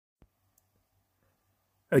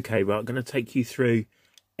Okay, right, I'm going to take you through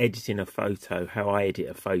editing a photo, how I edit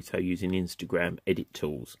a photo using Instagram edit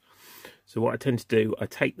tools. So what I tend to do, I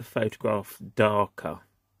take the photograph darker.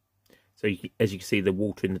 So as you can see, the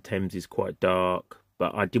water in the Thames is quite dark,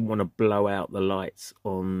 but I didn't want to blow out the lights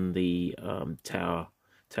on the Tower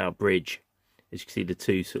Bridge. As you can see, the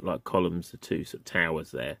two sort of like columns, the two sort of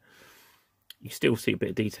towers there. You still see a bit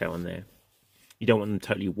of detail on there. You don't want them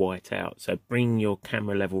totally white out. So bring your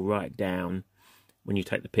camera level right down when you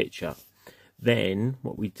take the picture. Then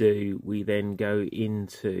what we do, we then go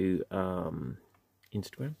into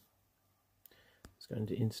Instagram. Let's go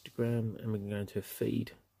into Instagram and we can go into a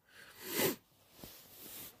feed.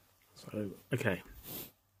 So, okay.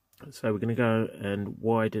 So we're going to go and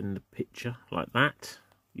widen the picture like that,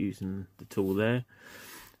 using the tool there.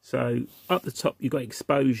 So up the top, you've got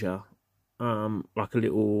exposure, like a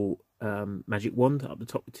little magic wand up the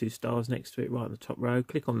top with 2 stars next to it, right on the top row.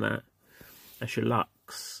 Click on that. That's your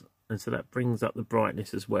lux. And so that brings up the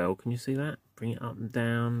brightness as well. Can you see that? Bring it up and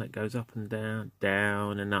down. That goes up and down,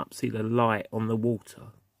 down and up. See, the light on the water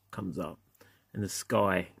comes up and the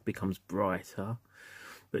sky becomes brighter.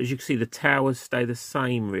 But as you can see, the towers stay the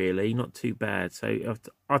same, really. Not too bad. So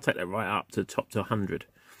I'll take that right up to the top to 100.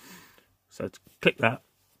 So click that.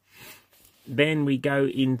 Then we go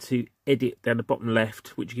into edit down the bottom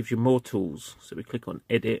left, which gives you more tools. So we click on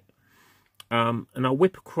edit. And I'll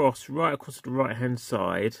whip across, right across the right hand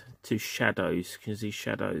side to shadows. Can you see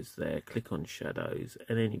shadows there? Click on shadows.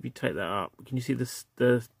 And then if you take that up, can you see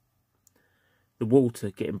the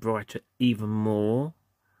water getting brighter even more?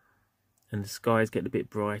 And the sky is getting a bit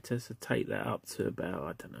brighter. So take that up to about,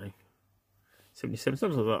 I don't know, 77.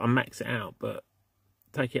 Sometimes I max it out, but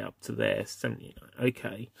take it up to there, 79.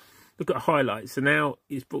 Okay. Look at highlights. So now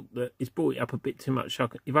it's brought it up a bit too much. So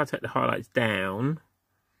if I take the highlights down,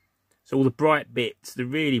 so all the bright bits, the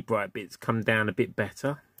really bright bits, come down a bit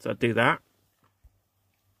better. So I do that.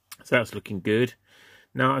 So that's looking good.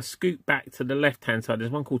 Now I scoot back to the left-hand side. There's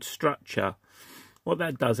one called structure. What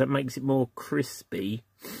that does, that makes it more crispy,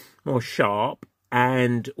 more sharp,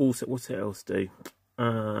 and also, what's it else do?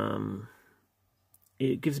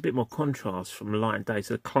 It gives a bit more contrast from light and day.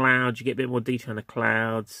 So the clouds, you get a bit more detail on the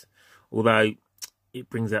clouds, although it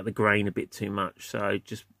brings out the grain a bit too much. So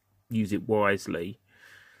just use it wisely.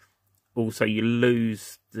 Also, you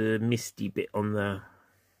lose the misty bit on the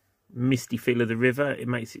misty feel of the river. It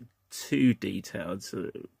makes it too detailed,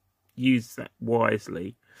 so use that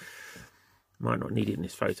wisely. Might not need it in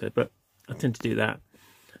this photo, but I tend to do that.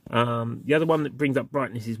 The other one that brings up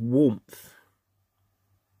brightness is warmth.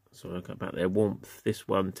 So I got back there, warmth. This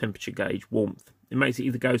one, temperature gauge, warmth. It makes it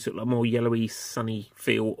either go sort of like more yellowy, sunny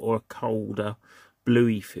feel or a colder,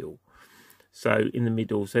 bluey feel. So in the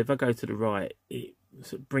middle. So if I go to the right, it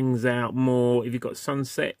sort of brings out more. If you've got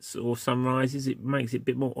sunsets or sunrises, it makes it a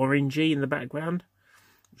bit more orangey in the background,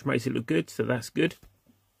 which makes it look good. So that's good.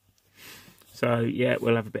 So yeah,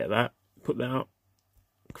 we'll have a bit of that. Put that up,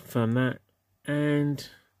 confirm that, and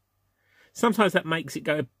sometimes that makes it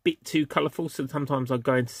go a bit too colourful. So sometimes I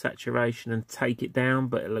go into saturation and take it down,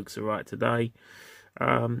 but it looks alright today.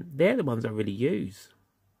 They're the ones I really use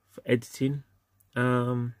for editing.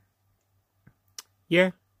 Yeah,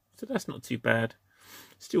 so that's not too bad.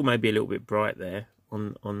 Still maybe a little bit bright there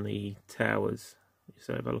on the towers.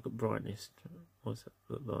 So if I look at brightness, what does that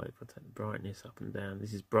look like? If I take the brightness up and down,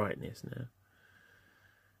 this is brightness now.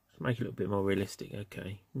 Let's make it a little bit more realistic.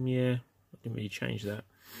 Okay, yeah, I didn't really change that.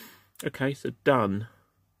 Okay, so done.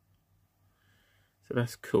 So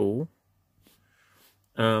that's cool.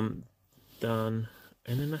 Done, and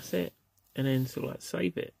then that's it. And then sort of like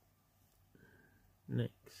save it.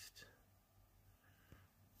 Next.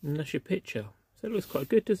 And that's your picture. So it looks quite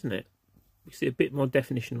good, doesn't it? You see a bit more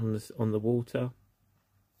definition on the water.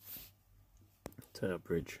 Tower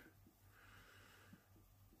Bridge.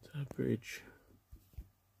 Tower Bridge.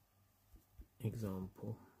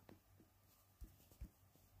 Example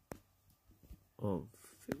of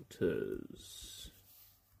filters.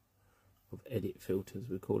 Of edit filters,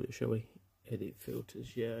 we call it, shall we? Edit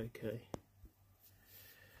filters, yeah, okay.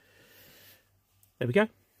 There we go.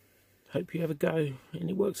 Hope you have a go and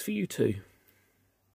it works for you too.